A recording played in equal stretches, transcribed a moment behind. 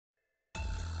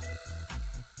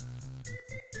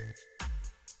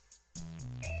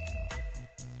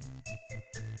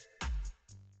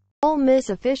Ole Miss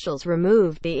officials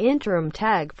removed the interim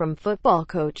tag from football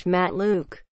coach Matt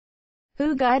Luke,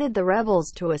 who guided the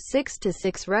Rebels to a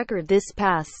 6-6 record this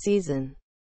past season,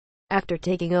 after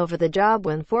taking over the job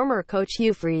when former coach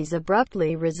Hugh Freeze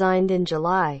abruptly resigned in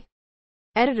July.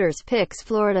 Editors picks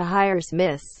Florida hires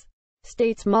Miss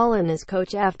State's Mullen as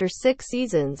coach after 6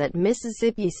 seasons at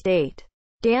Mississippi State.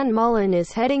 Dan Mullen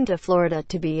is heading to Florida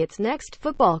to be its next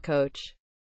football coach.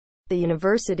 The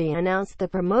university announced the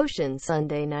promotion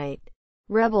Sunday night.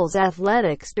 Rebels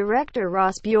athletics director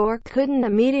Ross Bjork couldn't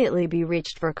immediately be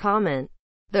reached for comment.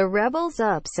 The Rebels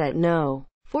upset No.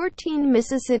 14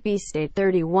 Mississippi State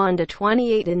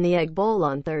 31-28 in the Egg Bowl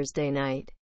on Thursday night.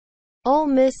 Ole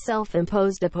Miss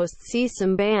self-imposed a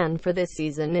postseason ban for this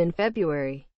season in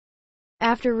February,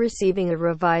 after receiving a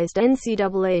revised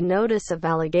NCAA notice of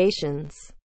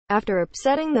allegations. After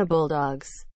upsetting the Bulldogs,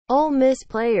 Ole Miss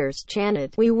players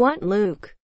chanted, "We want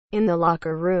Luke," in the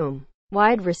locker room.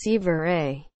 Wide receiver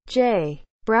A.J.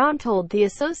 Brown told the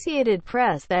Associated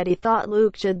Press that he thought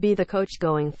Luke should be the coach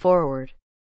going forward.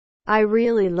 "I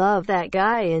really love that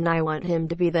guy and I want him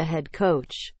to be the head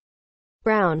coach,"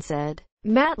 Brown said.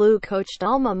 Matt Luke coached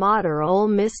alma mater Ole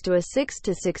Miss to a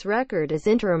 6-6 record as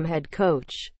interim head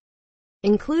coach,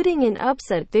 including an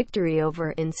upset victory over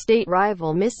in-state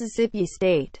rival Mississippi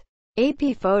State.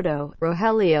 AP photo,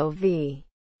 Rogelio V.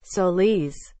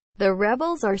 Solis. The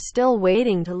Rebels are still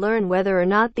waiting to learn whether or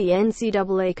not the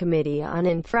NCAA Committee on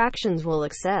Infractions will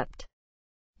accept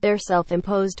their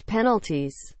self-imposed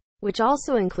penalties, which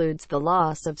also includes the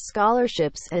loss of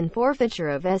scholarships and forfeiture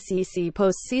of SEC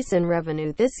postseason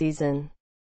revenue this season,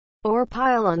 or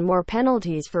pile on more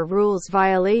penalties for rules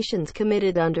violations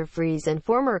committed under Freeze and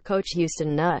former coach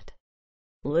Houston Nutt.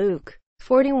 Luke,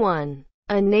 41,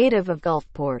 a native of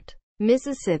Gulfport,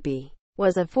 Mississippi,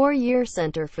 was a 4-year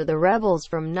center for the Rebels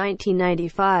from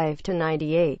 1995 to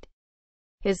 98.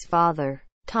 His father,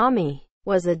 Tommy,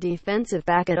 was a defensive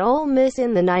back at Ole Miss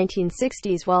in the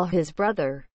 1960s, while his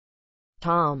brother,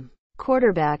 Tom,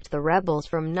 quarterbacked the Rebels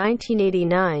from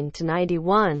 1989 to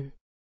 91.